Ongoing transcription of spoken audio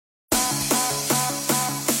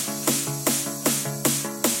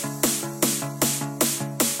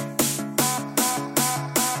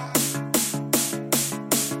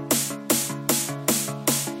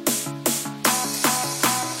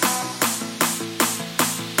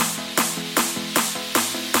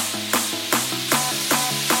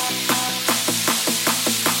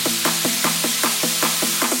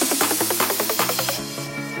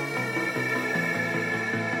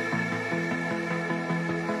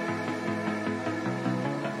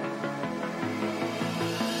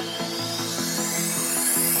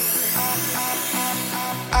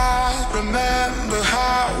remember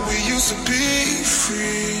how we used to be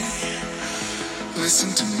free. Listen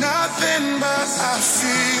to nothing but our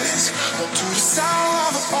feelings, or to the sound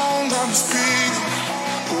of our own drums beat.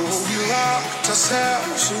 Oh, we locked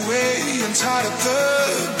ourselves away inside of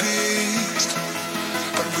the beast,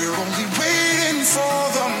 but we're only waiting for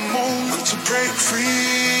the moment to break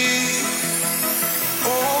free.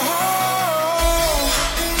 Oh,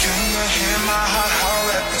 can you hear my heart howl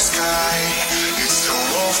at the sky? It's the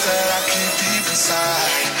wolf that I keep deep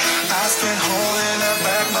inside. I've been holding her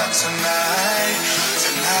back, but tonight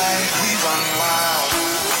we run wild.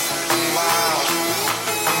 I'm wild.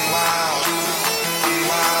 I'm wild. I'm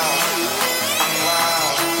wild. I'm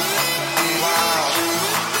wild. I'm wild.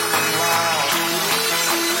 I'm wild.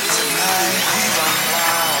 Tonight we run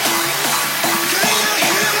wild. Can you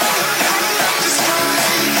hear my heart howl at the sky?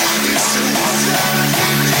 It's the wolf that I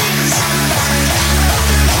keep deep inside. I've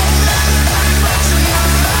been holding her back, but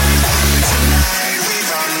tonight we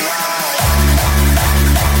run wild.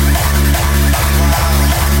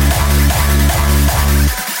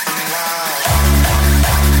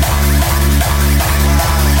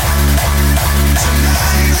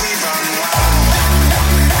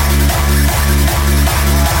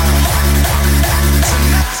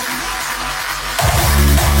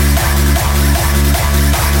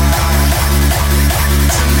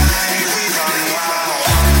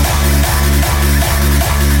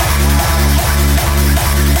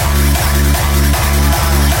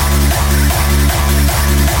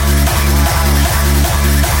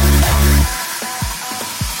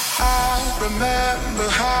 Remember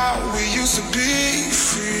how we used to be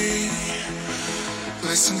free.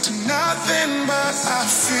 Listen to nothing but our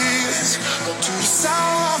feelings, or to the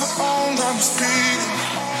sound of our own drums beat.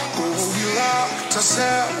 Oh, we locked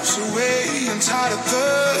ourselves away inside of the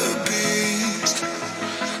beast,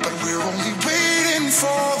 but we're only waiting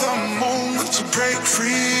for the moment to break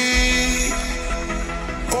free.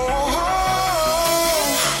 Oh,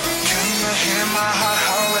 can you hear my heart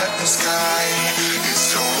howl at the sky? It's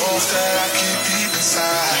the wolf that I keep deep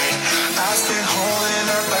inside. I've been holding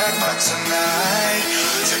her back, but tonight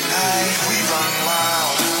we run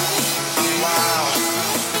wild. I'm wild.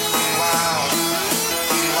 I'm wild.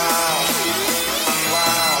 I'm wild. I'm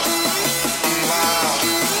wild. I'm wild.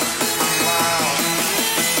 I'm wild.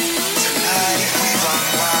 Tonight we run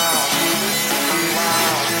wild. I'm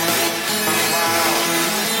wild. I'm wild.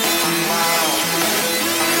 I'm wild.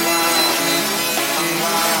 I'm wild. I'm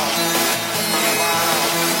wild. I'm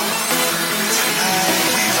wild. Tonight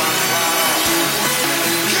we run wild.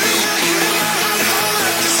 Can you hear my heart howl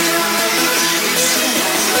at the sky? It's the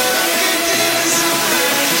wolf that I keep deep inside.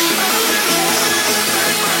 I've been holding her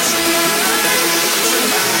back, but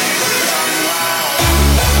tonight we run wild.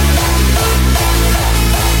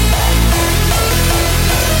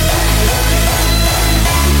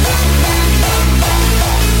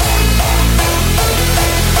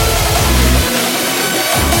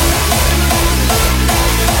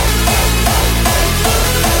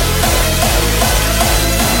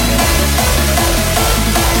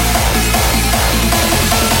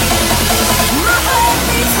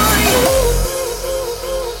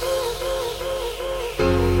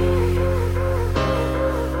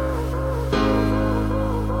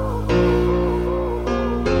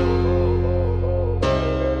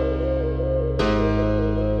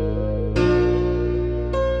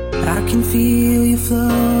 I can feel you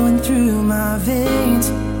flowing through my veins,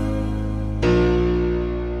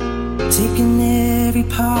 taking every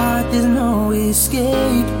part, there's no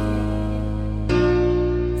escape.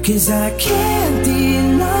 'Cause I can't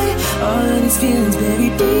deny all of these feelings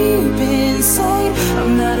buried deep inside.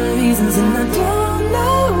 I'm out of reasons and I don't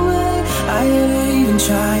know why I ever even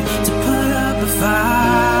tried to put up a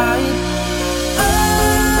fight.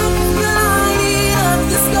 I'm lighting up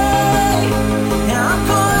the sky, and I'm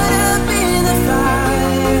caught up in the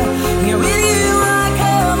fire. Here with you I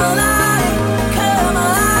come alive, come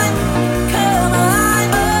alive, come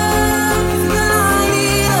alive. I'm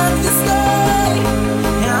lighting up the sky,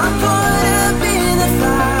 and I'm caught up in the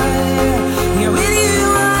fire. Here with you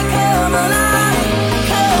I come alive,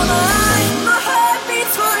 come alive. My heart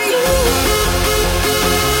beats for you.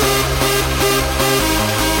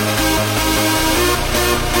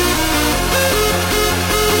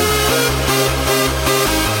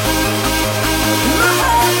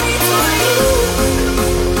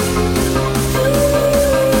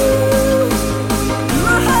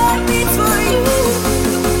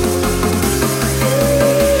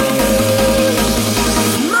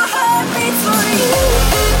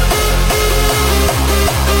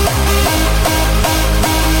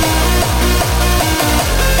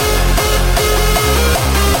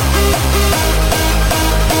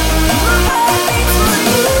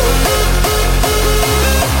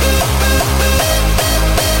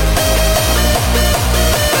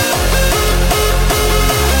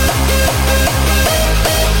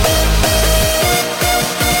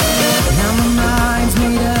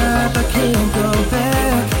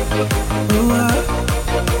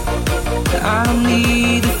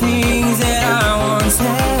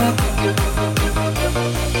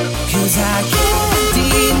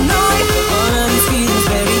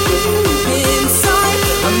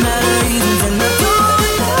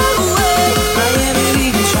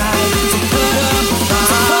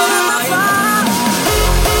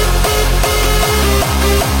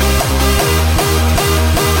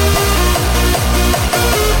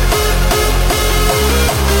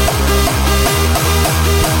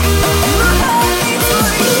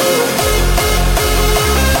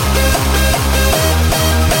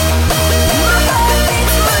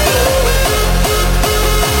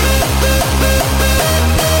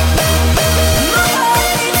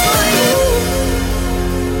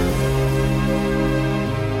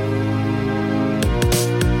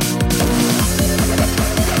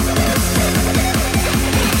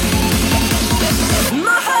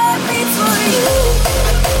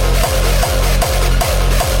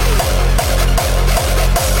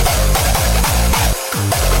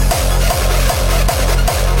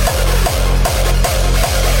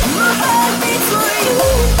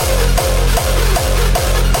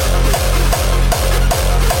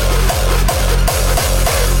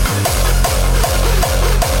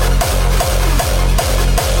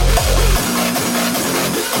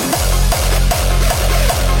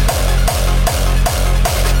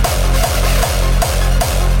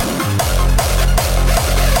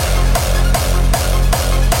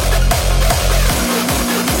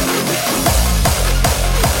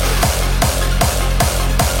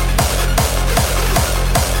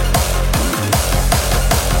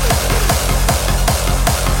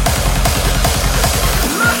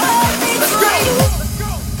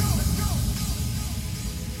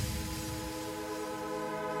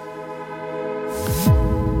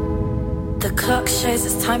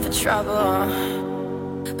 time for trouble,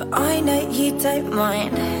 but I know you don't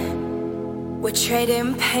mind. We're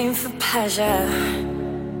trading pain for pleasure.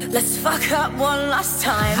 Let's fuck up one last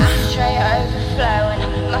time. Ashtray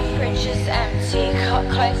overflowing, my fridge is empty. Cut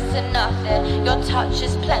close to nothing, your touch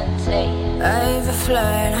is plenty.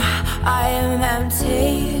 Overflowing, I am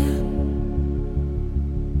empty.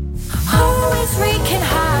 Always wreaking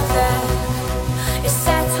havoc. It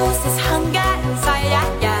settles this hunger inside.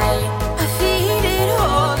 I feed it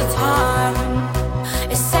all the time.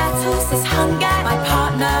 It settles this hunger, my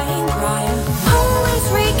partner in crime. Always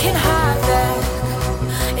wreaking havoc.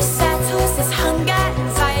 It settles this hunger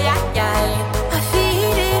inside. I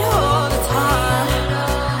feed it all the time.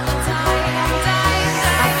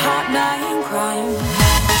 My partner in crime.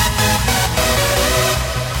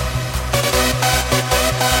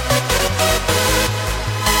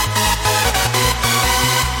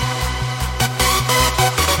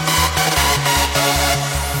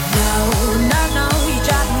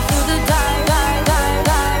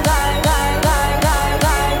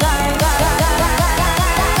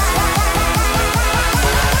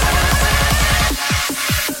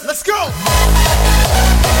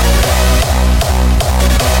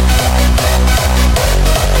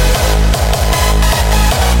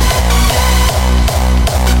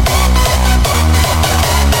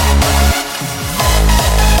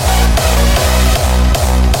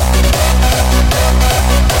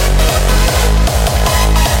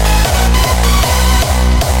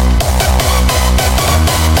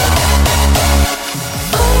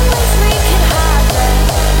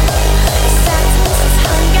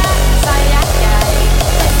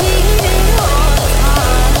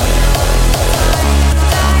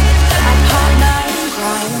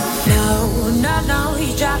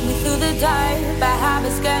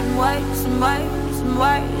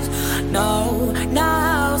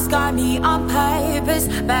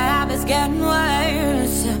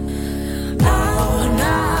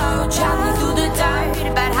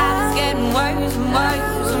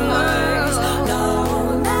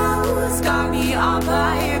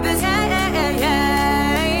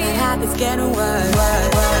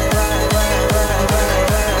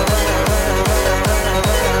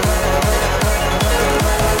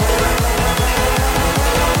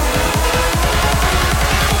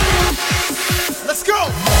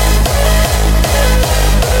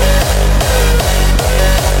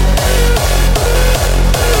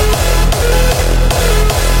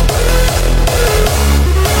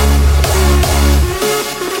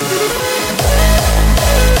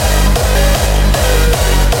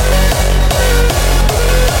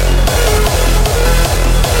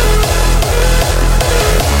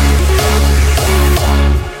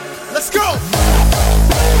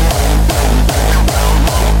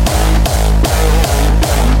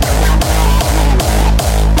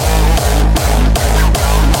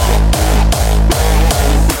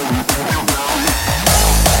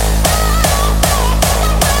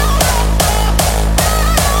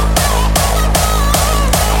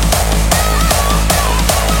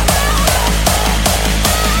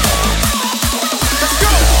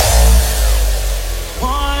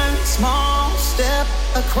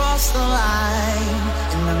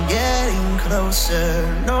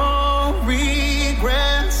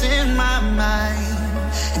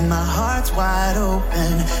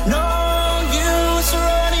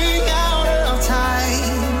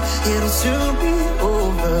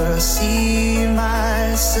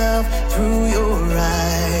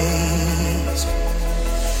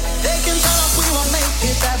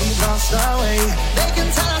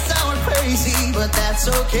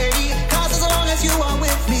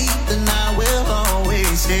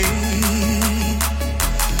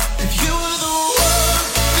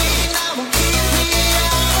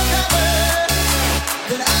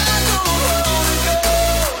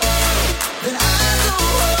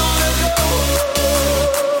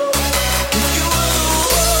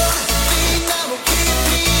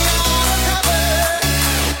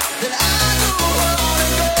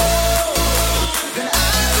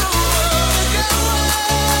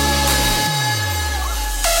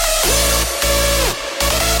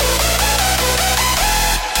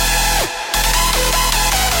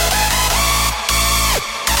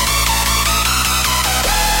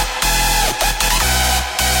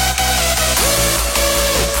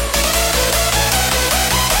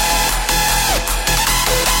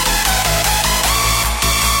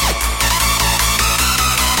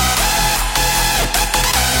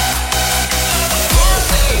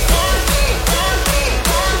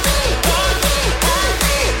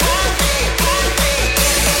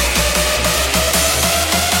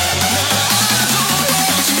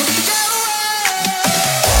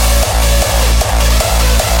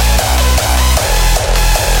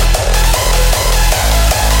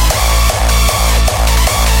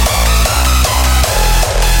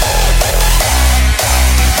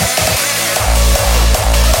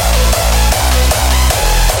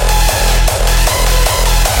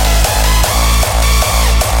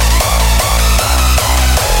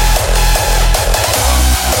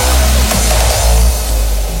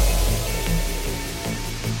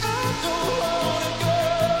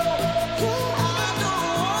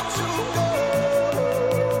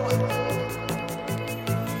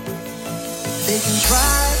 can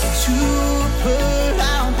try to put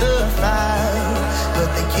out the fire, but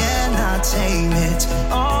they cannot tame it.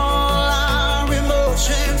 All our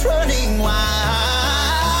emotions running wild.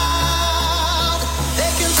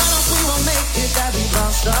 They can tell us we won't make it, that we've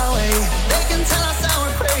lost our way. They can tell us that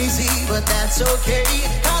we're crazy, but that's okay.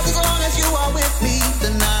 'Cause as long as you are with me,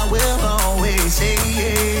 then I will always say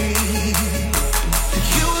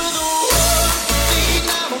you are the one thing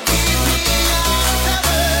that will keep me out of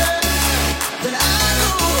heaven. Then I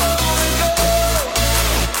don't wanna go.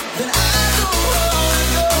 Then I don't wanna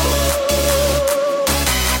go.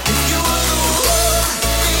 If you are the one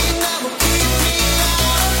thing that will keep me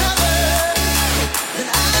out of heaven, then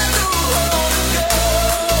I don't wanna go.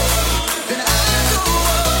 Then I don't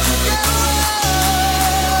wanna go.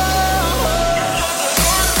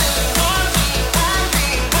 One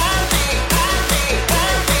thing,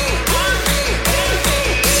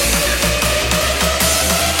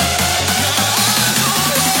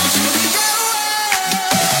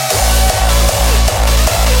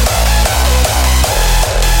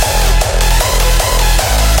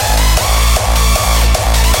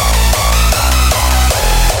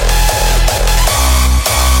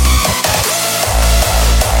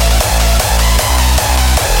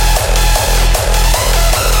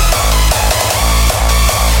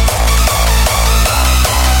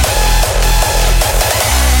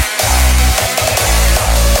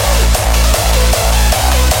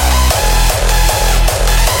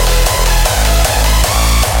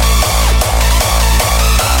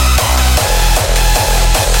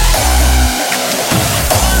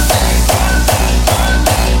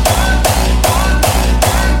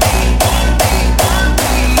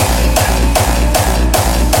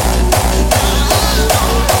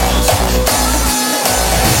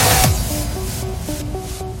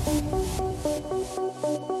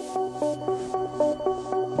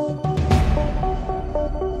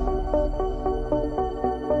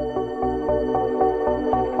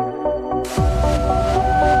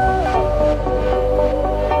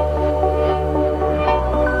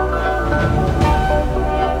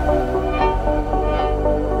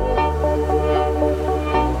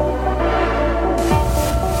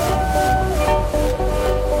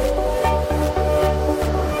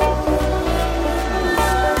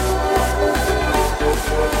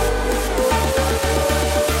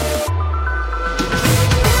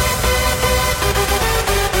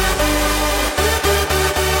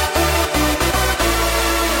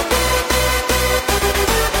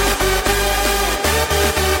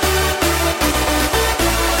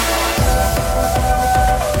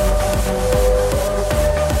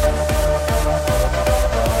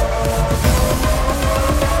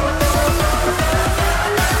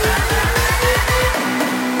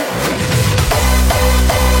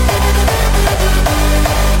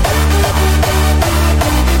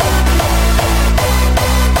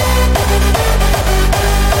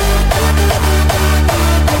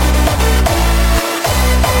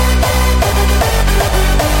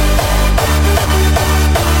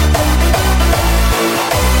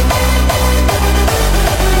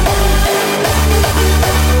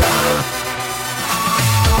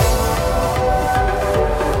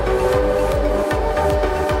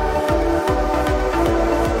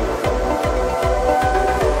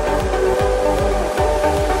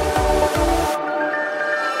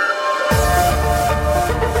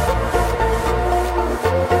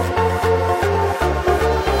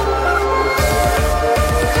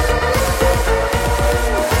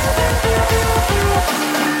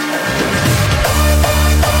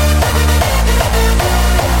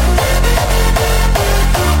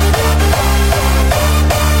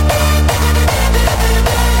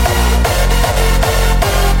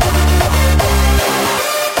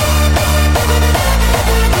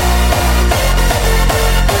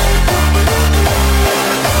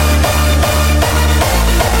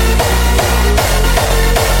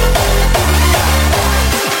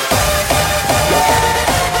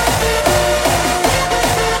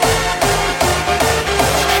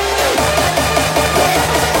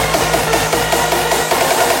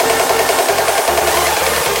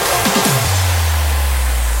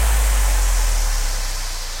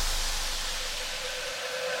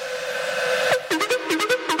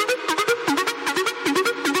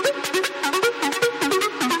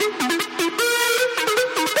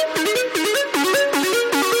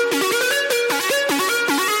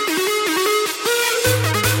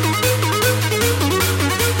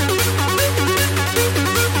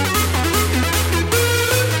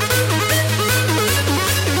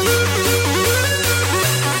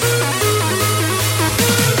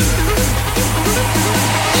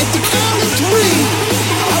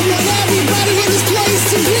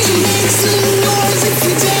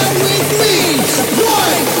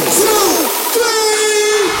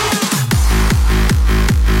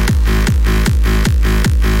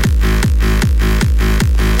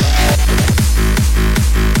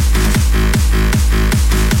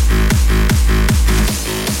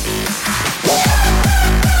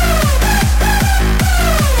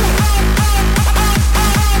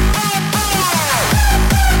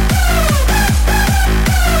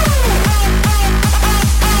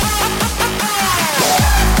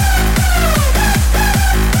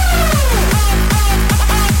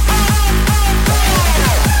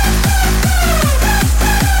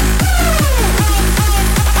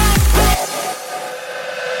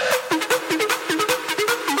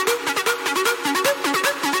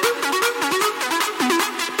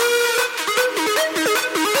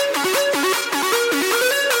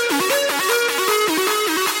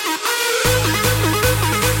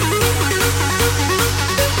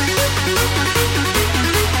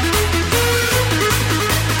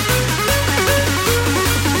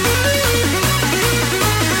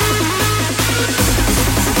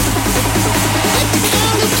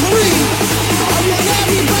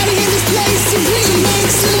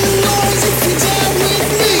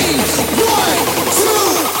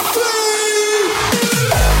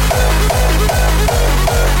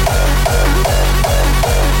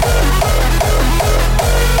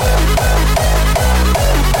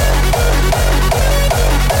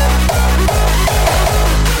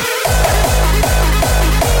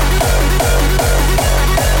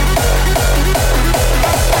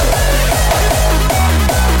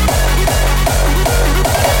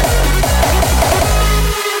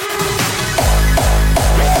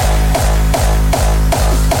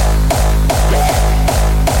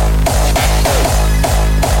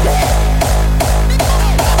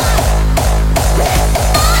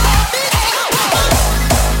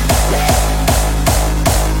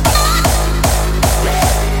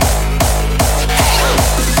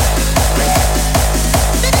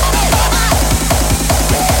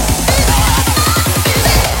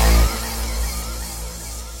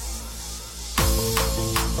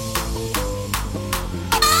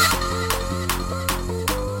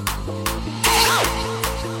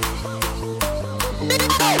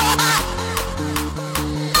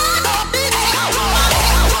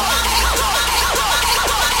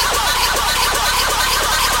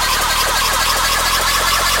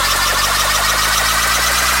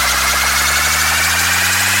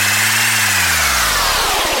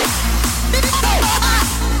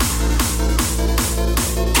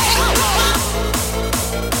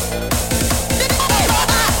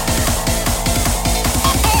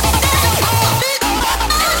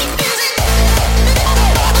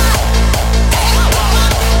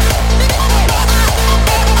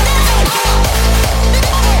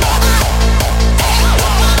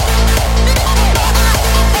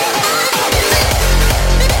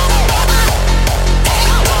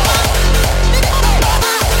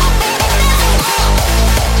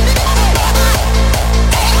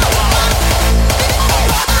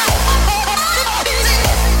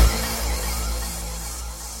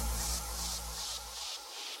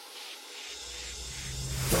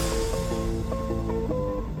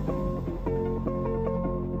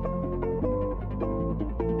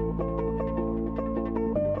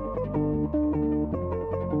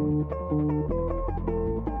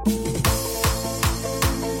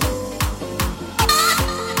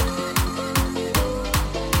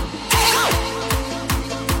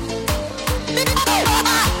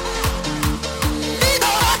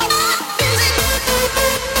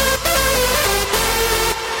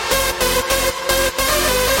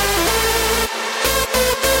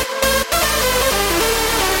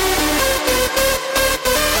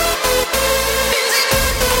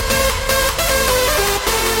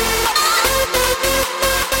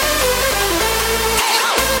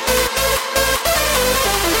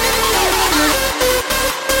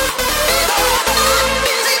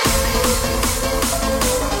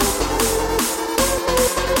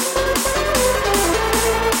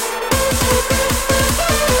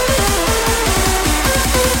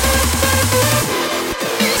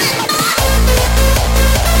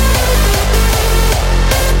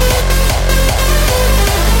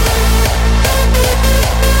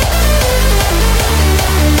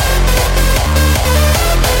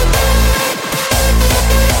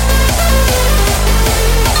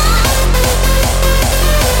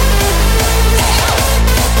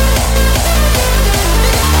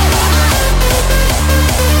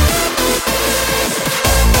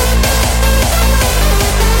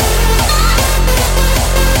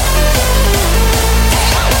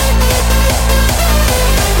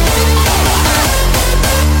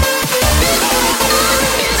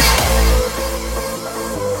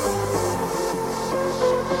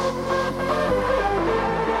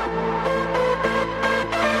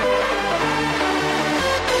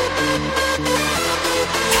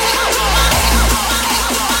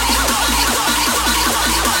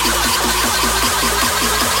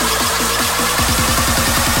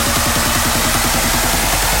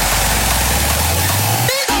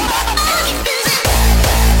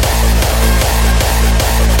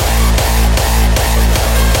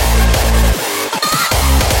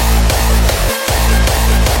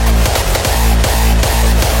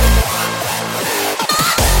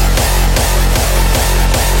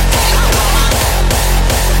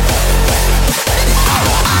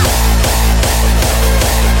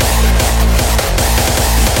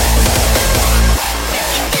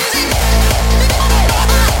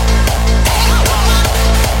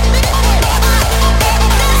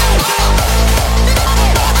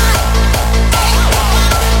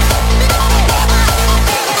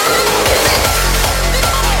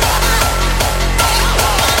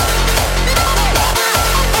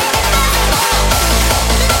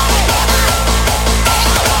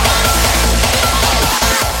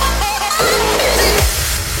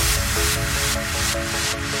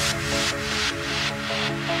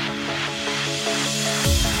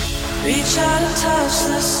 Reach out and touch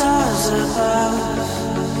the stars above.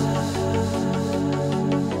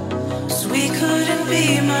 'Cause we couldn't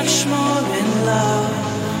be much more in love.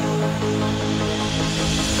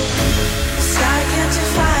 The sky can't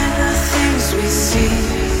define the things we see.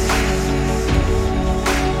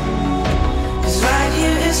 'Cause right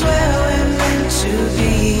here is where we're meant to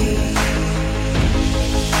be.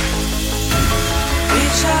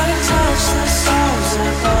 Reach out and touch the stars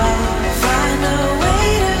above. Find a way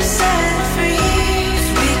to set free. 'Cause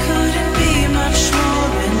we couldn't be much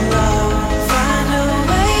more in love. Find a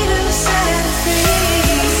way to set free.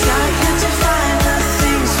 'Cause I can't define the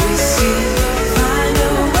things we see. Find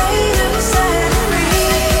a way to set free.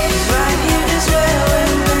 'Cause right here is where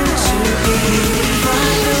we're meant to be.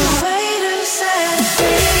 Find a way to set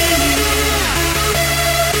free.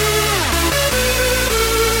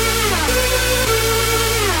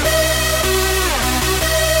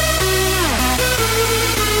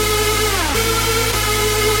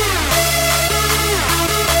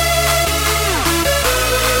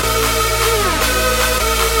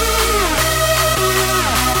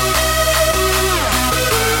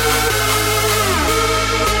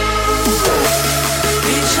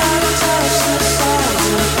 Reach out and touch the stars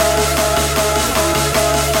above.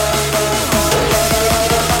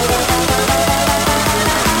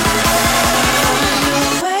 Find a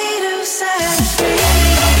way to set free.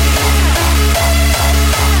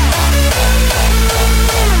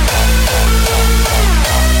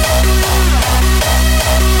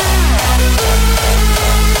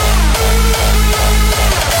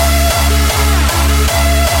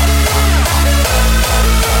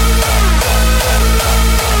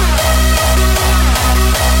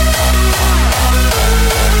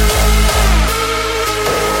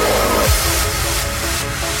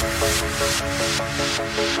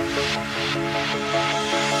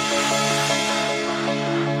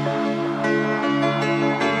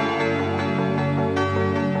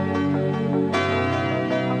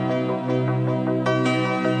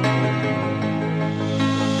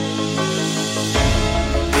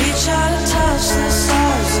 Reach out and touch the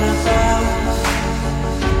stars above.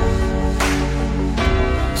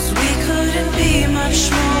 'Cause we couldn't be much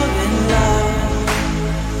more in love.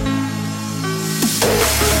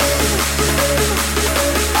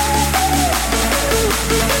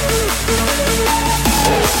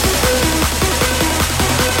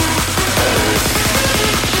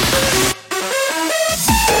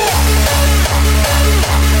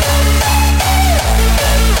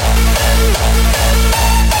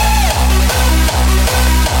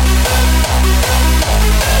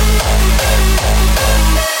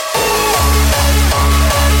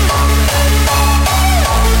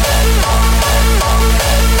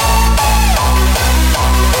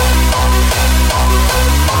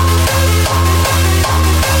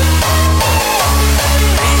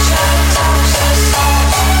 Reach out and touch the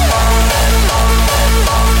stars above.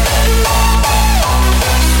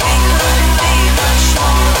 'Cause we couldn't be much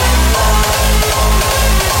more in love.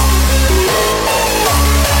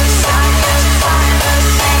 'Cause I can't define the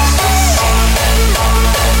things we see. 'Cause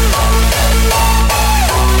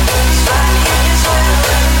right here is where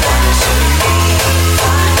we're meant to be.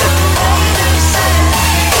 Find a way to set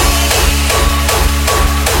free.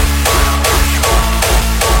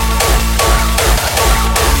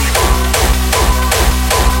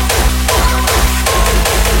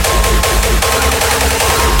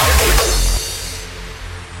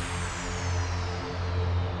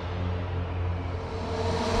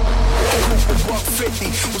 Buck 50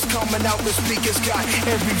 was coming out, the speakers got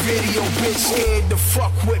every video bitch scared to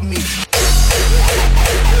fuck with me.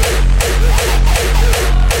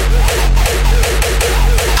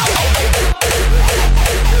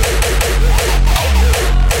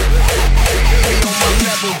 Be on my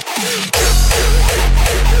level.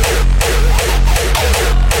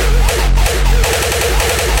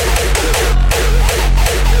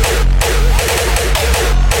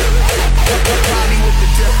 Probably with the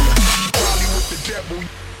devil. Probably with the devil.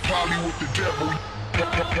 Probably with the devil.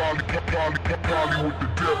 Probably with the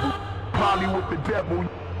devil. Probably with the devil. Probably with the devil.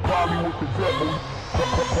 Probably with the devil.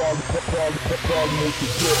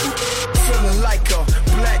 Feeling like a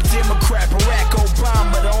black Democrat, Barack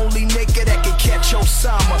Obama, the only nigga that can catch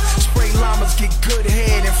Osama. Spray llamas get good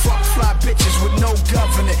head and fuck fly bitches with no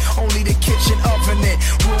government. Only the kitchen oven it.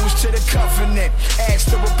 Rules to the covenant. Ask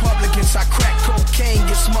the Republicans, I crack cocaine,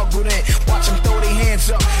 get smuggled in. Watch them throw their hands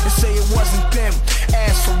up and say it wasn't them.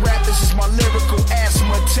 As for rap, this is my lyrical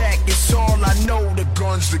asthma attack. It's all I know, the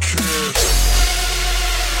guns, the kids.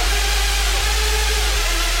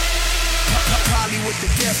 Probably with the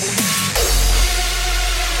devil.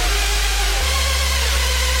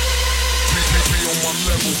 my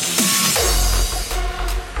level.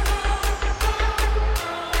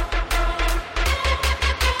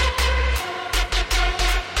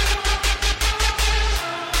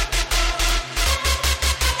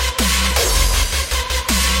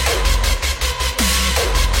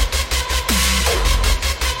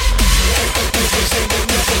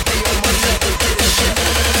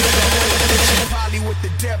 With the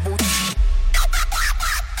devil.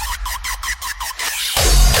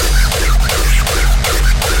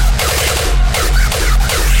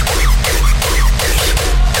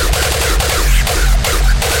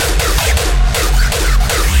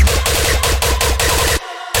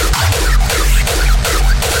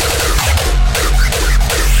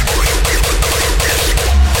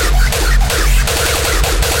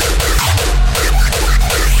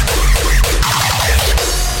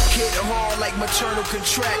 Maternal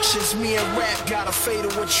contractions, me and rap got a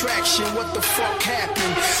fatal attraction. What the fuck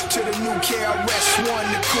happened to the new KRS-One?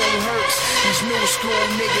 The cool hurts. These new school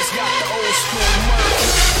niggas got the old school murk.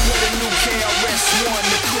 With the new KRS-One,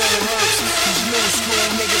 the cool hurts. These new school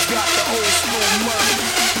niggas got the old school murk.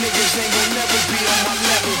 Niggas ain't gon' never be on my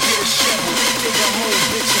level. Get a shovel, take a home,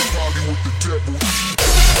 bitch, and party with the devil.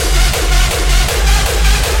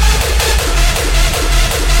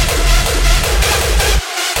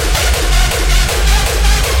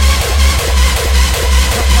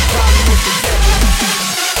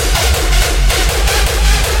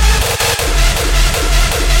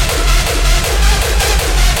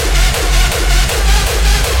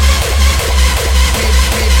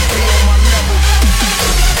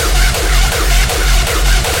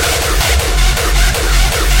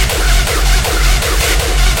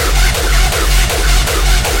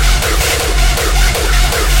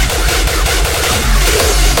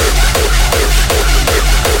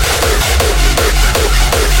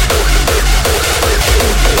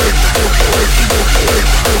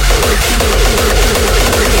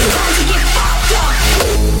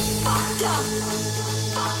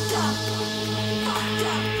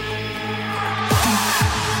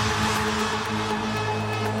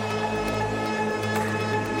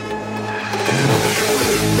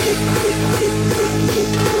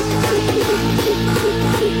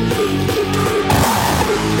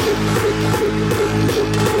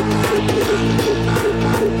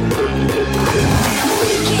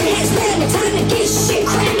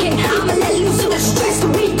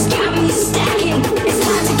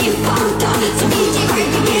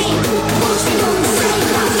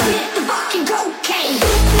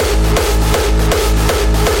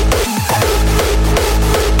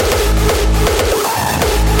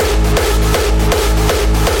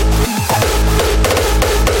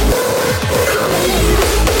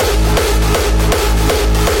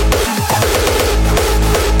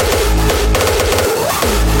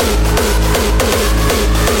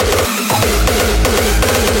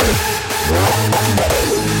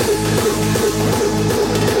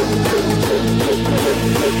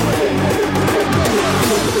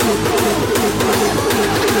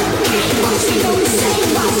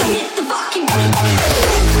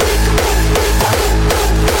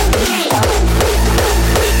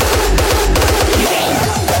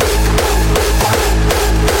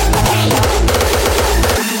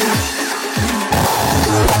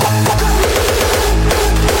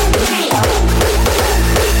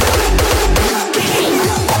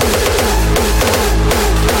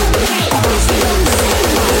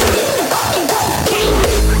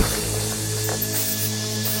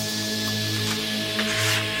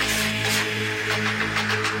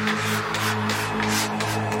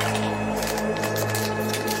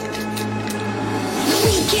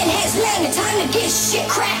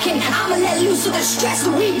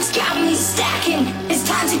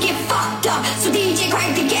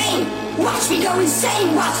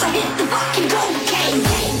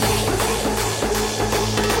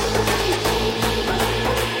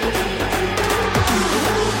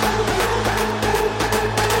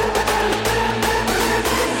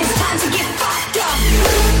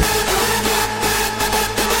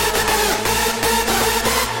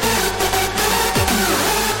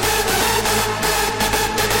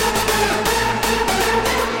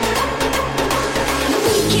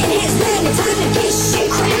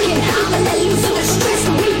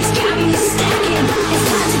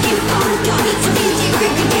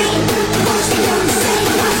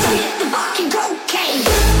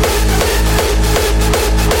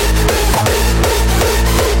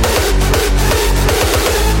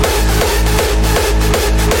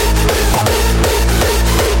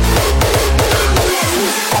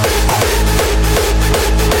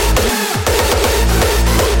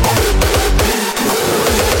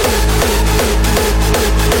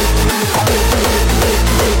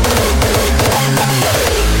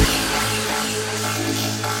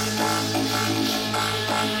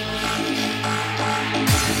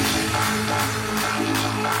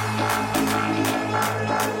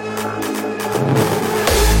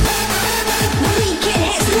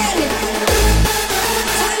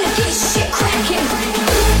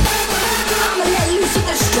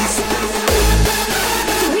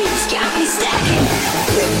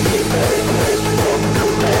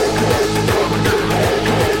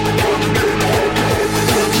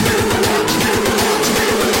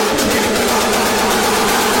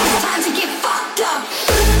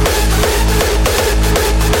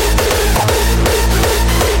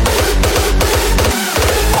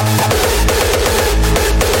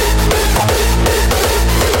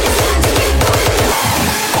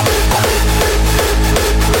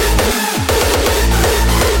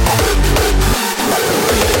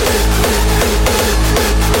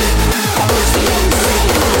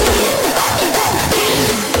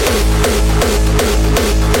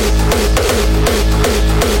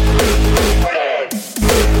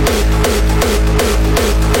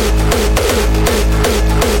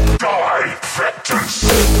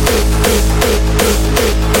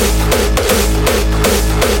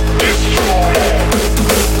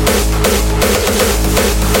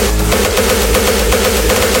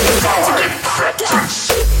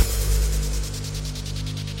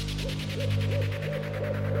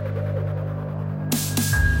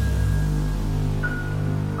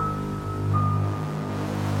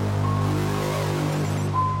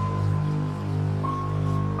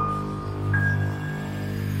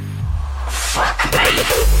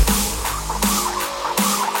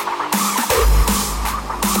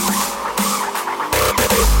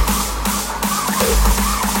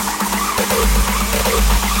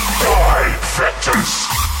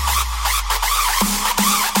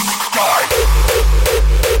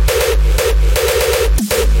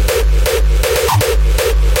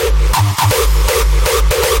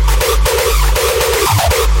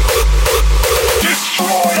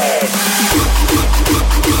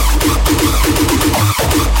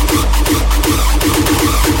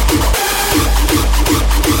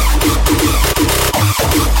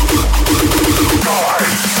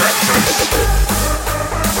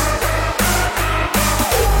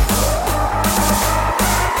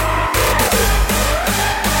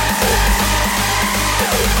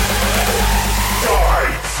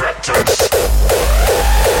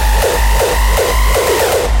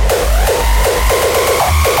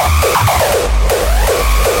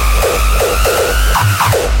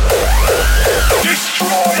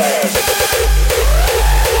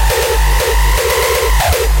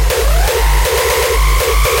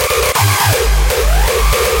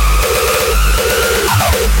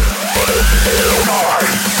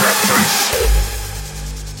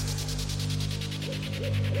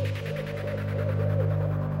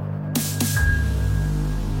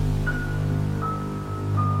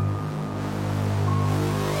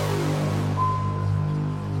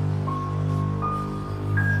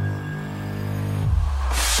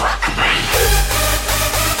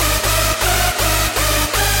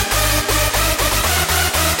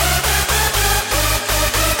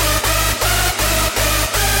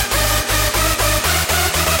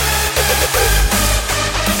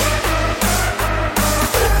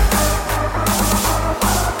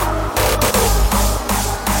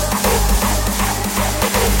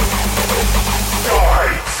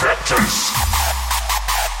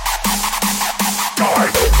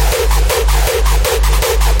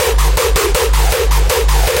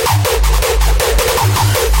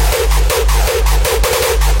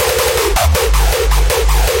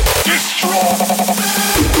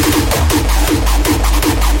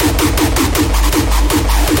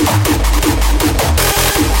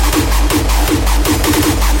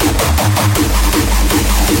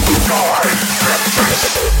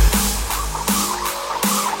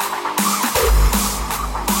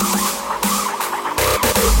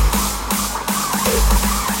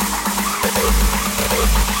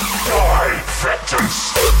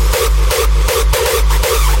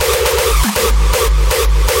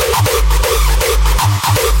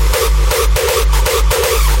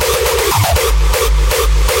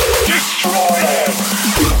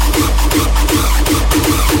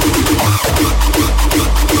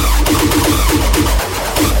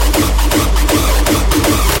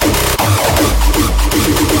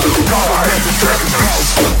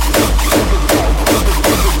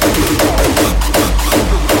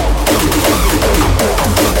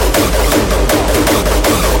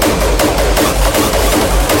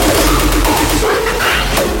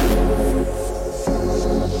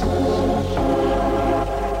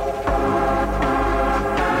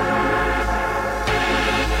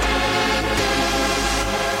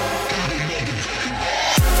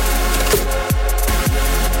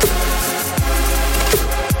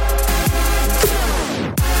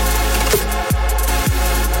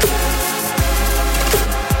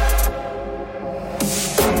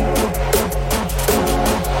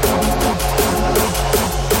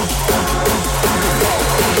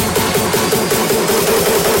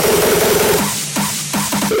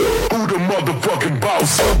 motherfucking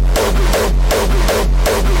boss.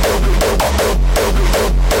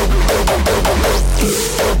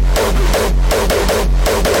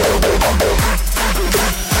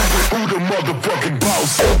 Who the motherfucking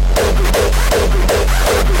boss?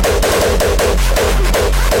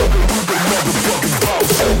 Who the motherfucking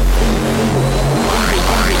boss?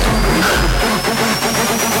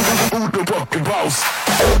 Who the fucking boss?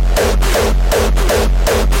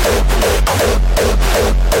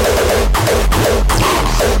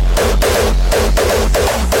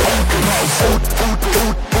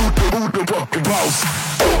 Who the fucking boss?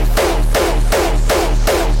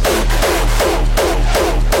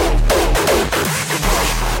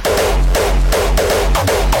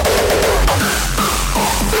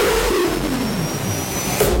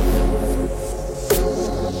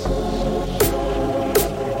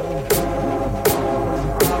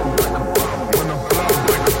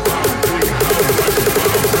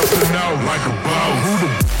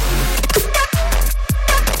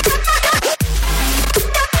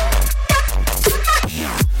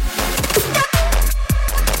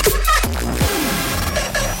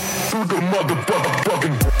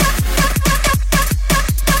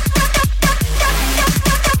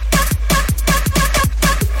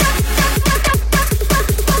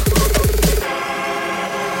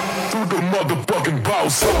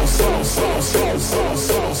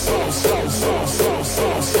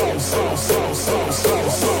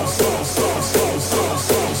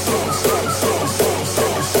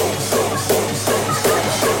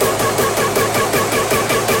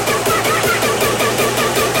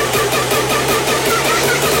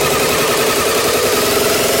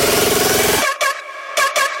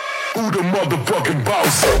 Motherfucking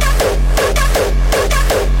boss.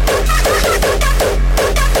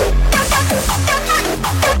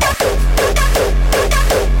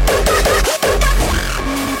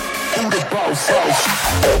 Who the boss?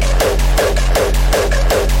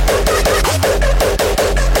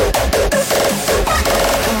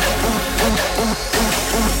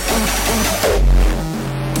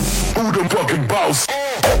 Who the fucking boss?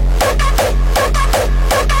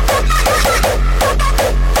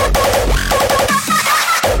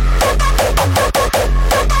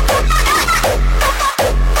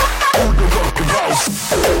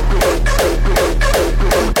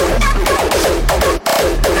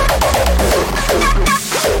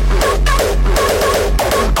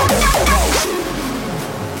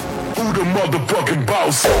 Motherfucking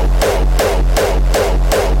boss.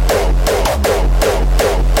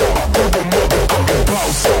 Who the motherfucking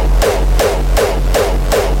boss?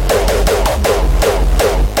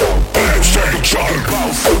 Take a chocolate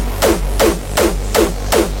boss.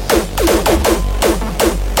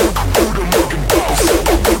 Who the fucking boss?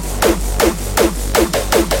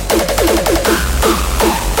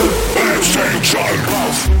 Take a chocolate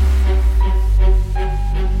boss.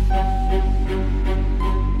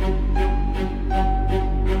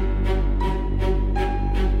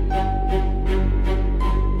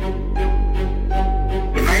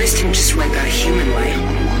 Just wipe out human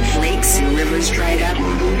life. Lakes and rivers dried up.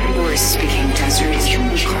 Forests became deserts.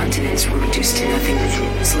 Continents were reduced to nothing.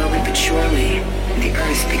 Slowly but surely, the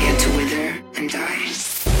earth began to wither and die.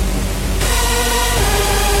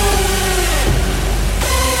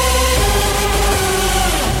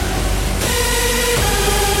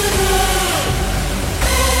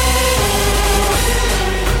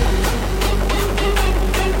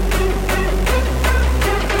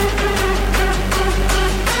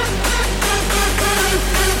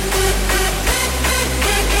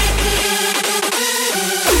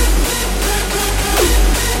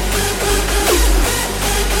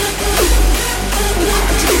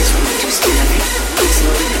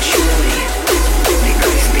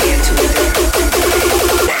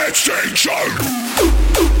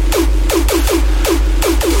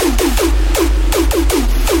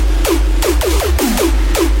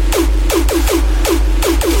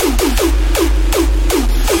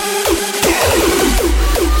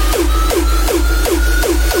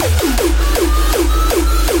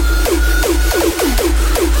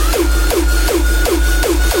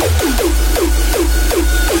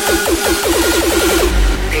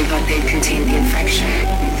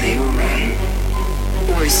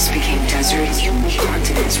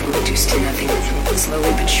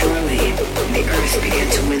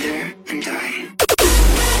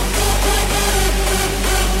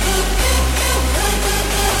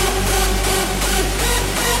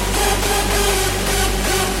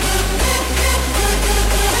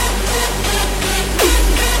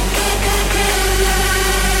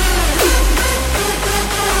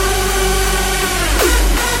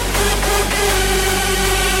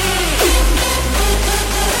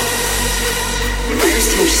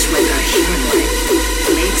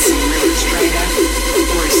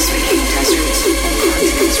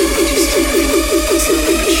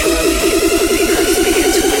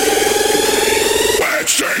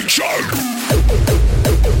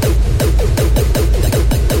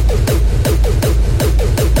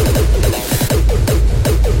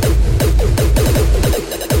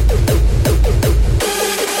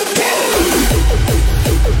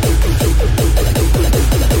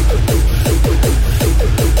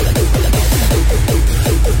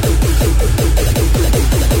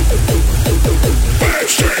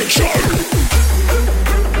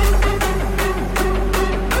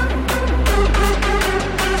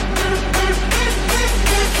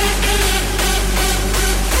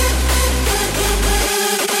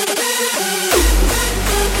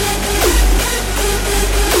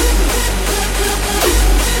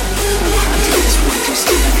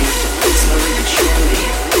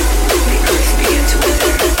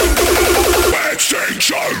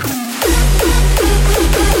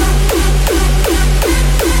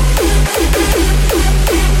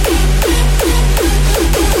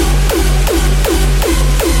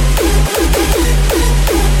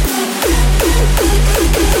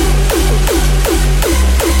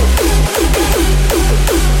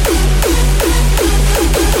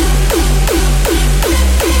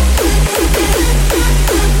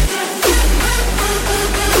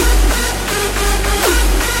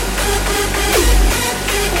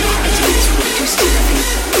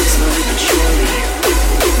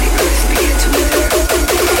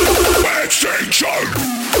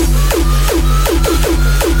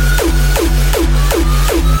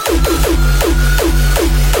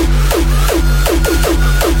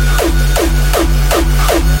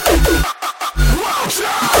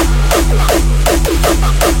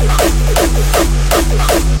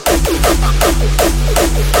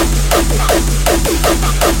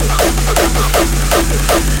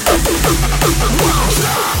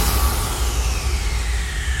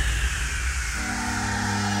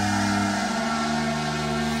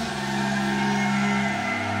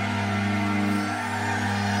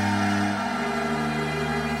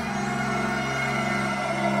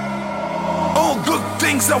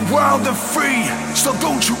 things are wild and free, so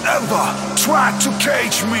don't you ever try to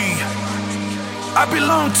cage me. I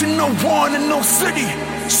belong to no one and no city.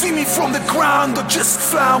 See me from the ground or just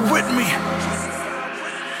fly with me.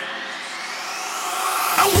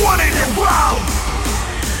 I want it wild.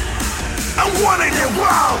 I want it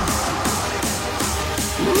wild.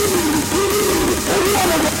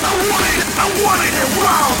 I want it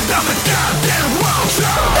wild. I'm a goddamn wild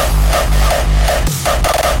child.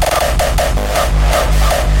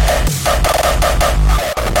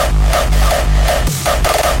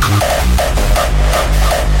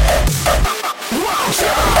 Wild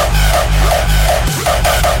child.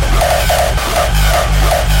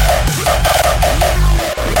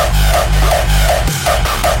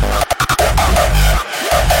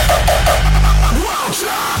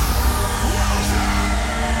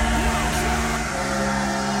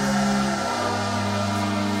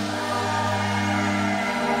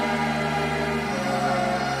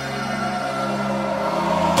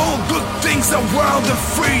 Things are wild and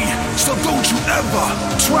free, so don't you ever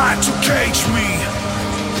try to cage me.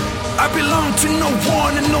 I belong to no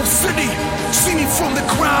one and no city. See me from the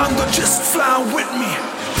ground or just fly with me.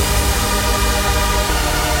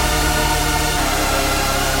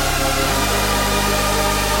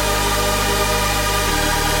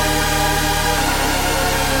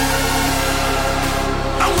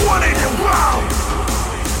 I want it wild.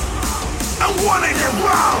 I want it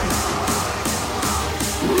wild.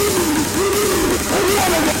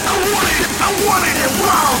 I want it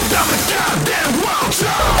wild. I'm a goddamn wild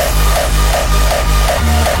child.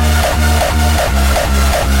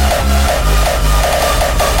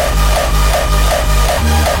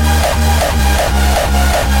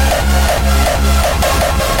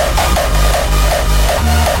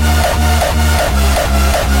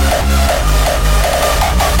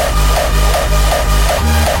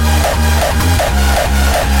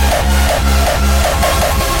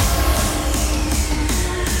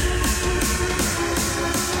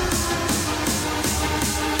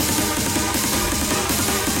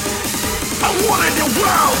 I want it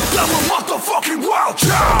wild. I'm a motherfucking wild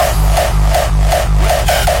child.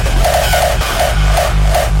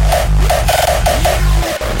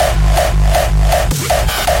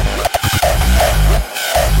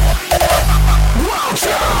 Wild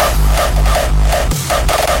child.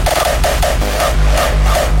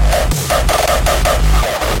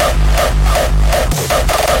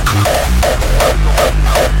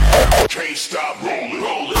 Can't stop rolling,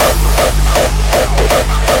 rolling.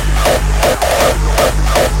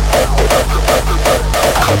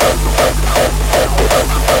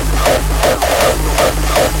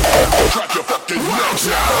 Crack your fucking necks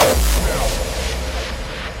out.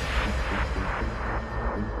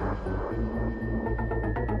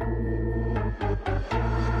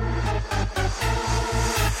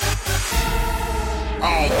 I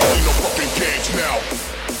don't play no fucking games now.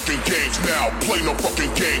 Fucking games now. Play no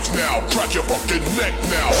fucking games now. Crack your fucking neck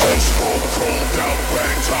now. Smoke cold out,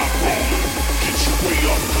 rag top rolling. Get your way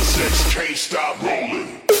up, cause X can't stop rolling.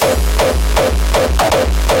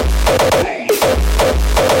 Rolling.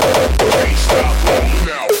 Can't stop rolling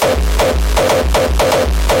now.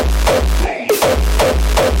 Rolling.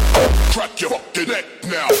 Crack your fucking neck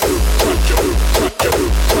now. Crack your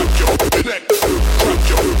fucking neck. Crack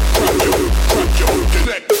your fucking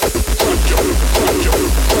neck.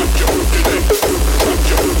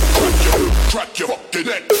 Crack your fucking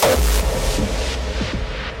neck.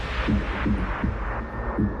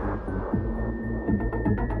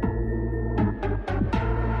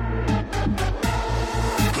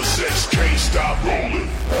 Cause X can't stop rolling.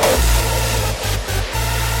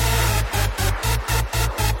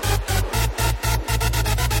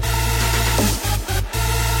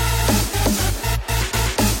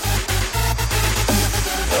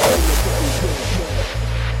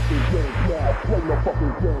 Play no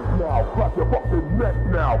fucking games now. Crack your fucking neck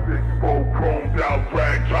now. Big foe chromed out,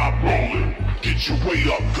 rag top rolling. Get your way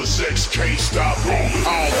up, cause X can't stop rolling.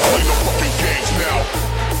 I don't play no fucking games now.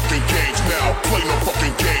 Fucking games now. Play no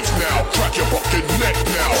fucking games now. Crack your fucking neck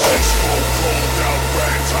now. Big foe chromed out,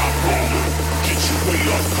 rag top rolling. Get your way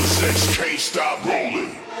up, cause X can't stop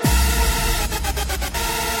rolling.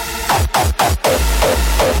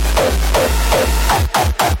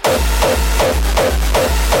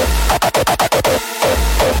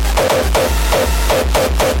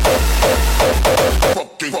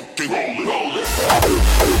 Fucking rolling, rolling.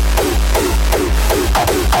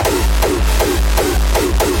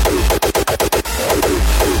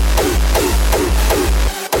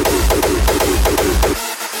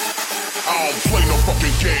 I don't play no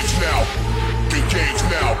fucking games now. Fucking games.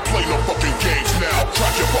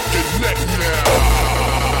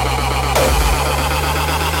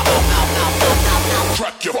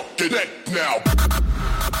 neck now.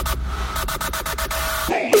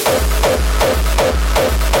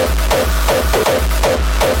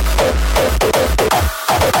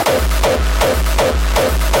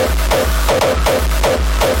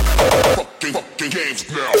 Fucking games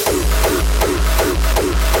now.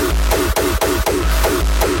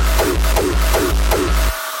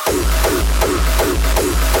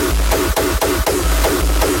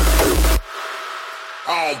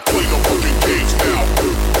 I don't play no fucking games now.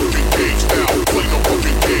 Fucking games now. Play no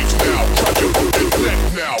fucking games now. Drop your fucking neck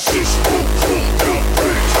now. Six roll down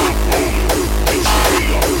rags. I'm rolling. Get your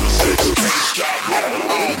feet up. The six can't stop rolling.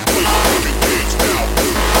 I don't play no fucking games now.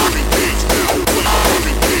 Fucking games now. Play no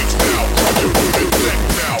fucking games now. Drop your fucking neck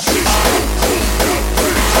now. Six roll down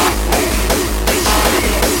rags. I'm rolling. Get your feet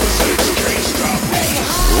up. The six can't stop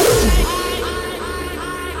rolling.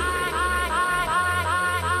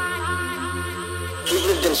 He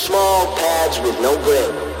lived in small pads with no grid,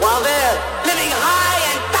 while they're living high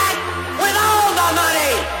and fat with all the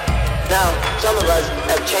money. Now, some of us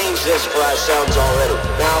have changed this for ourselves already.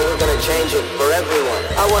 Now we're gonna change it for everyone.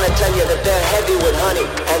 I wanna tell you that they're heavy with honey,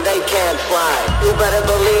 and they can't fly. You better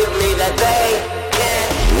believe me that they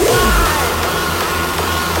can't fly.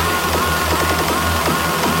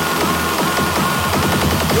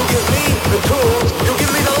 You give me the tools, you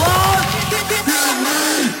give me the laws, give me the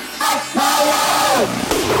power.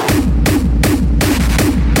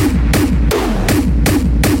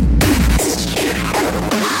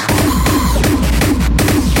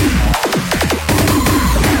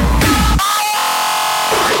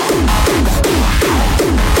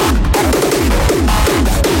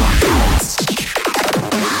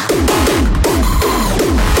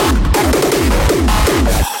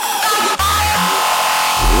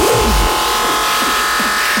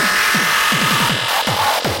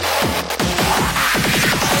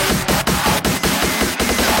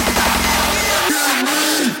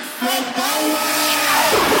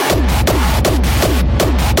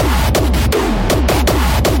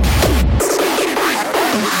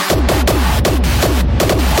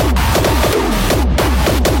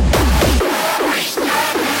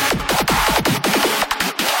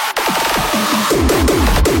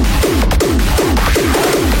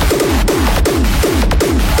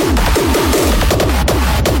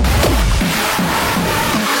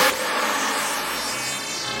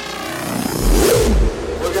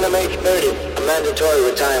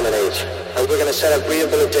 Set up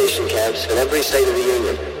rehabilitation camps in every state of the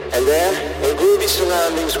Union. And there, in groovy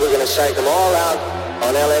surroundings, we're gonna psych them all out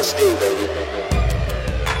on LSD, baby.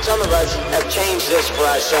 Some of us have changed this for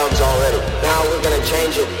ourselves already. Now we're gonna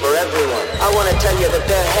change it for everyone. I wanna tell you that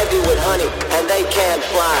they're heavy with honey, and they can't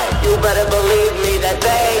fly. You better believe me that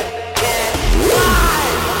they can't fly.